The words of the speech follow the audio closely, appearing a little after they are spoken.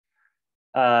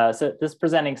So this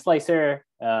presenting slicer,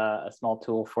 a small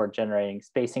tool for generating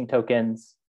spacing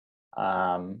tokens.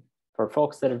 For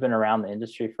folks that have been around the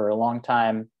industry for a long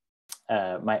time,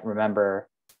 might remember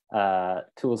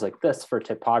tools like this for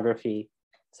typography.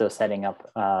 So setting up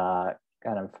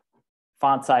kind of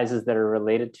font sizes that are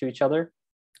related to each other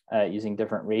using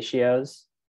different ratios.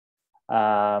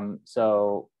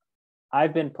 So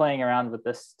I've been playing around with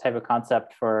this type of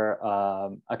concept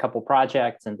for a couple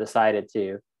projects and decided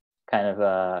to kind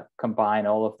of combine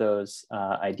all of those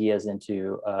ideas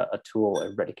into a tool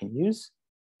everybody can use.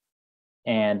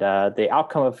 And the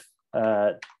outcome of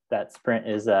that sprint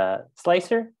is a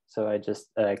slicer. So I just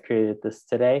created this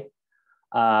today.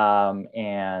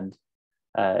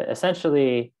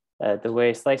 Essentially, the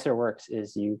way slicer works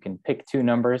is you can pick two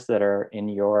numbers that are in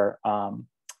your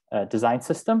design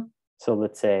system. So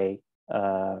let's say, we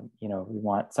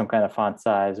want some kind of font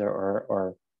size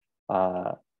or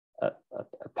a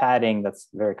padding that's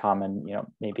very common,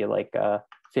 maybe like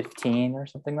 15 or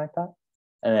something like that.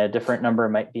 And a different number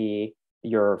might be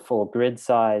your full grid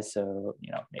size. So,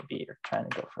 maybe you're trying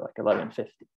to go for like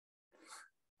 1150.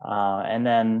 And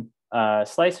then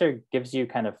slicer gives you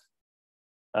kind of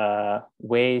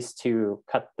ways to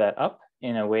cut that up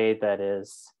in a way that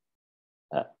is,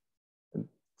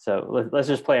 so let's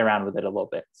just play around with it a little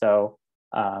bit. So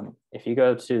if you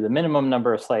go to the minimum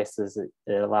number of slices, it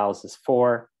allows us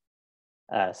 4.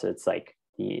 So it's like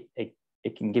it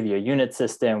can give you a unit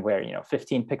system where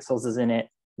 15 pixels is in it,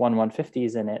 1/150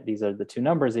 is in it. These are the two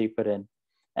numbers that you put in,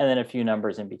 and then a few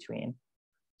numbers in between.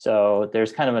 So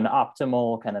there's kind of an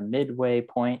optimal kind of midway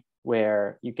point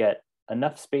where you get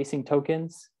enough spacing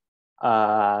tokens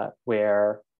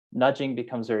where nudging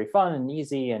becomes very fun and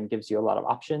easy and gives you a lot of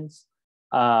options.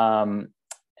 And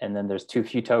then there's too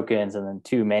few tokens and then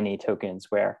too many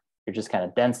tokens where you're just kind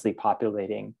of densely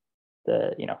populating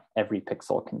the, every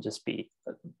pixel can just be,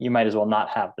 you might as well not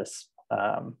have this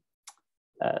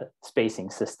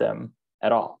spacing system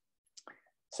at all.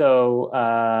 So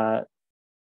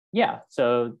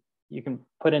so you can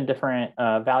put in different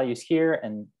values here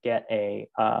and get a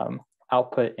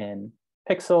output in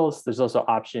pixels. There's also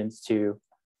options to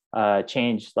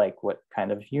change like what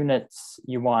kind of units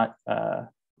you want,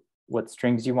 what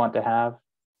strings you want to have.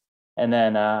 And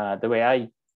then the way I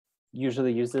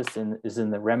usually use this is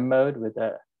in the rem mode with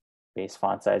a base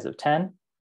font size of 10.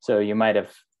 So you might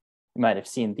have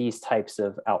seen these types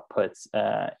of outputs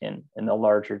in the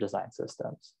larger design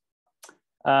systems.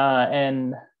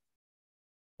 And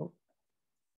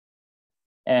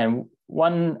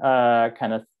one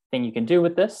kind of thing you can do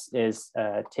with this is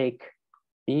take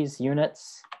these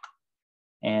units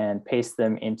and paste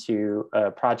them into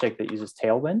a project that uses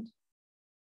Tailwind.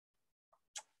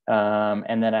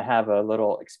 And then I have a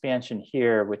little expansion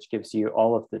here, which gives you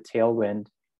all of the Tailwind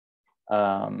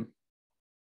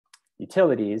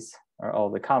utilities, or all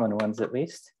the common ones at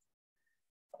least.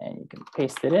 And you can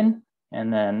paste it in,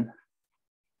 and then,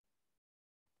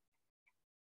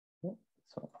 so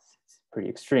it's pretty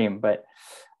extreme, but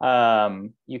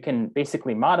you can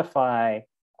basically modify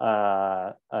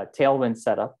a Tailwind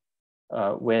setup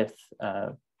with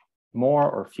more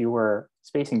or fewer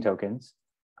spacing tokens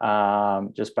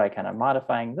just by kind of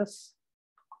modifying this,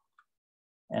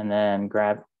 and then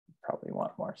probably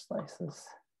want more slices,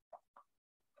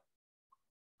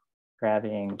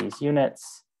 grabbing these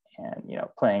units and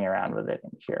playing around with it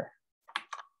in here.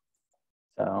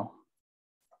 So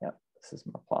yeah, this is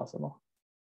more plausible.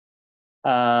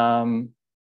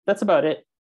 That's about it.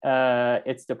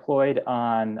 It's deployed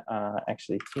on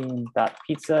actually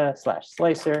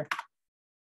team.pizza/slicer.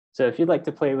 So if you'd like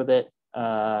to play with it,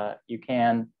 you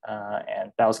can.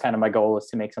 And that was kind of my goal, is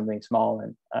to make something small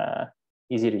and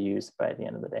easy to use by the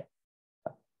end of the day.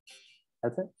 So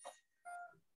that's it.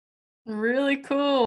 Really cool.